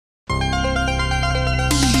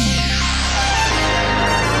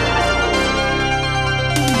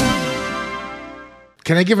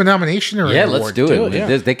Can I give a nomination or Yeah, an award? let's do it.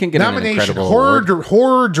 Yeah. They can get an Nomination: incredible award.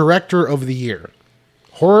 horror director of the year.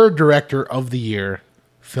 Horror director of the year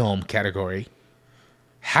film category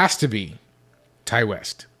has to be Ty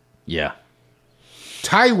West. Yeah.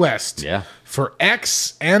 Ty West. Yeah. For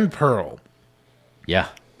X and Pearl. Yeah.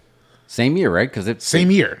 Same year, right? Because it's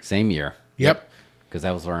Same year. Same year. Yep. Because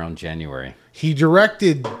that was around January. He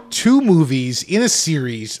directed 2 movies in a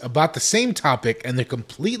series about the same topic, and they're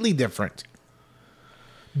completely different.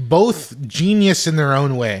 Both genius in their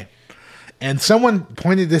own way. And someone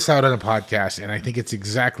pointed this out on a podcast, and I think it's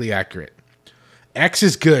exactly accurate. X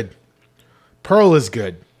is good. Pearl is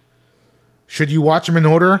good. Should you watch them in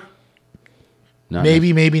order? No,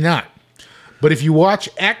 Maybe, maybe not. But if you watch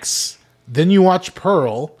X, then you watch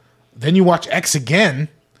Pearl, then you watch X again,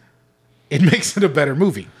 it makes it a better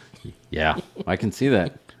movie. Yeah, I can see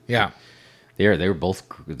that. Yeah. They were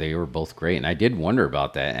both great, and I did wonder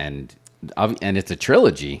about that. And it's a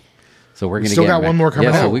trilogy, so we're gonna still got one more coming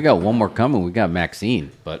Yeah, so out. we got one more coming. We got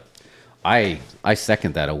Maxine, but I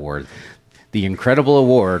second that award. The incredible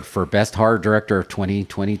award for best horror director of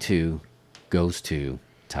 2022 goes to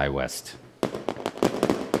Ty West.